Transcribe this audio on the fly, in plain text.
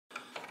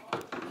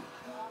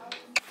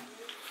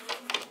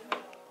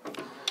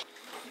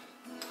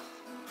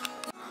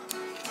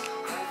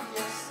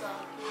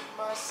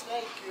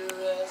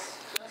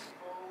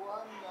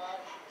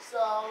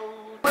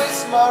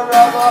my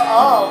rubber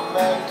arm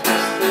and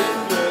twist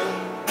it good.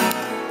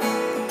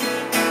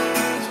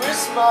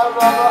 Twist my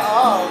rubber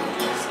arm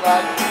just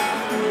like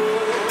you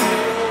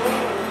should.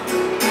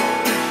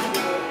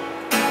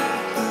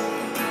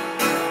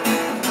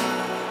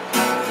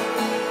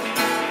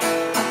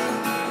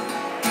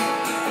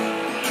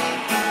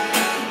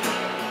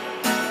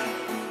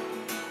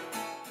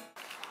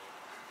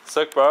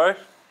 Sick, bro.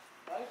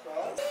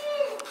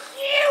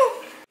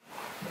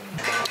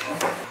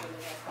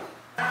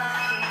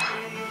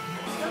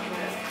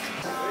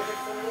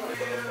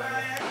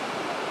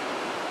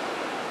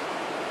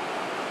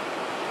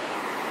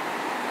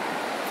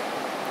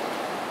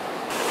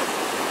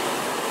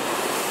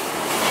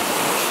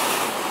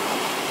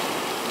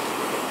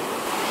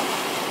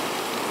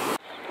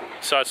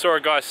 So I saw a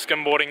guy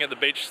skimboarding at the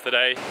beach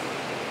today.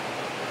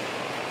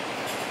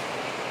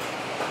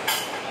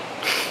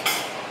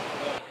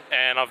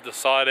 And I've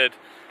decided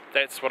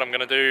that's what I'm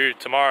going to do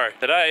tomorrow.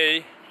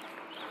 Today,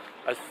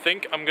 I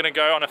think I'm going to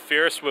go on a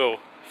Ferris wheel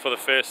for the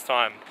first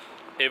time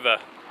ever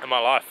in my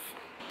life.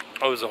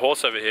 Oh, there's a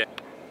horse over here.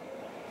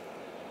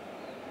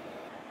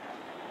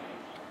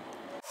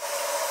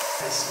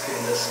 It's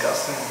fucking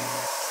disgusting.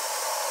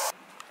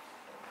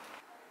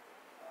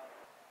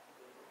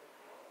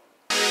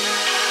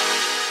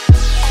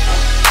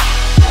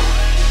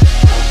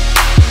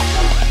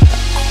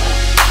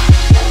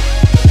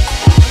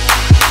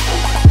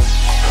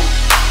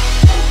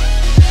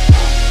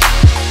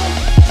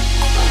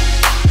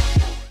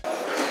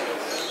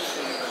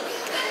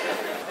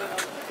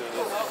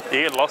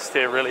 You get lost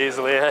here really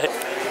easily, eh?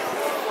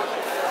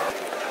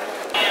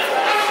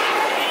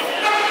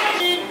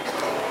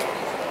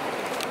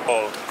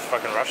 Oh, it's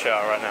fucking rush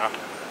hour right now.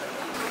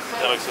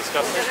 That looks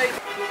disgusting.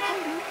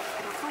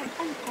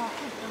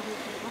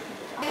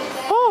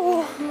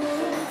 Oh,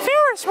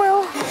 Ferris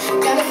wheel!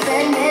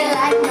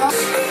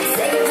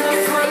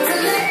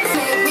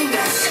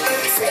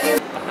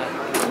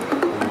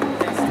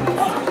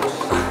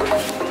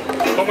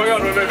 Oh my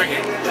god, we're moving.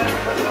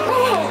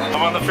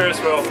 I'm on the Ferris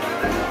wheel.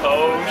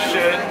 Oh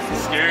shit,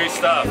 scary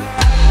stuff.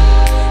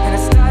 And it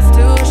starts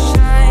to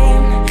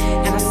shine,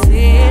 and I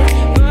see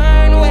it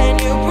burn when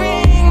you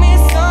bring me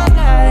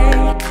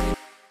sunlight.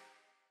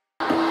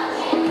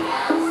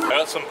 I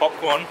got some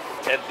popcorn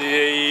at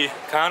the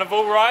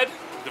carnival ride,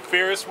 the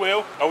Ferris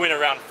wheel. I went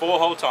around 4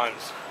 whole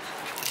times.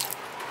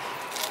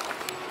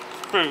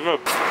 Pretty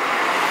good.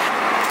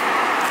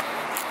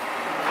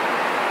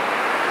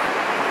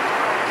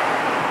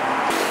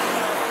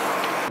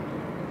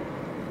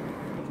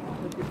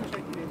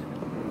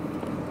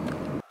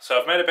 So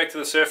I've made it back to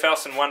the surf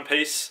house in one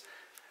piece.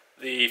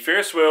 The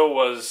Ferris wheel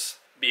was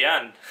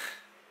beyond.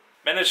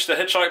 Managed to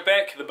hitchhike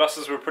back, the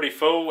buses were pretty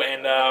full,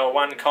 and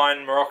one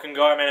kind Moroccan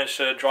guy managed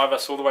to drive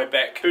us all the way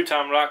back.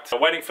 Kutam lucked.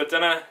 Waiting for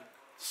dinner,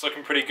 it's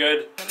looking pretty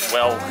good.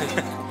 Well.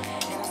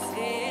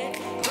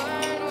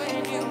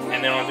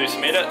 And then I'll do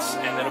some edits,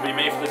 and that'll be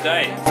me for the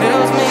day.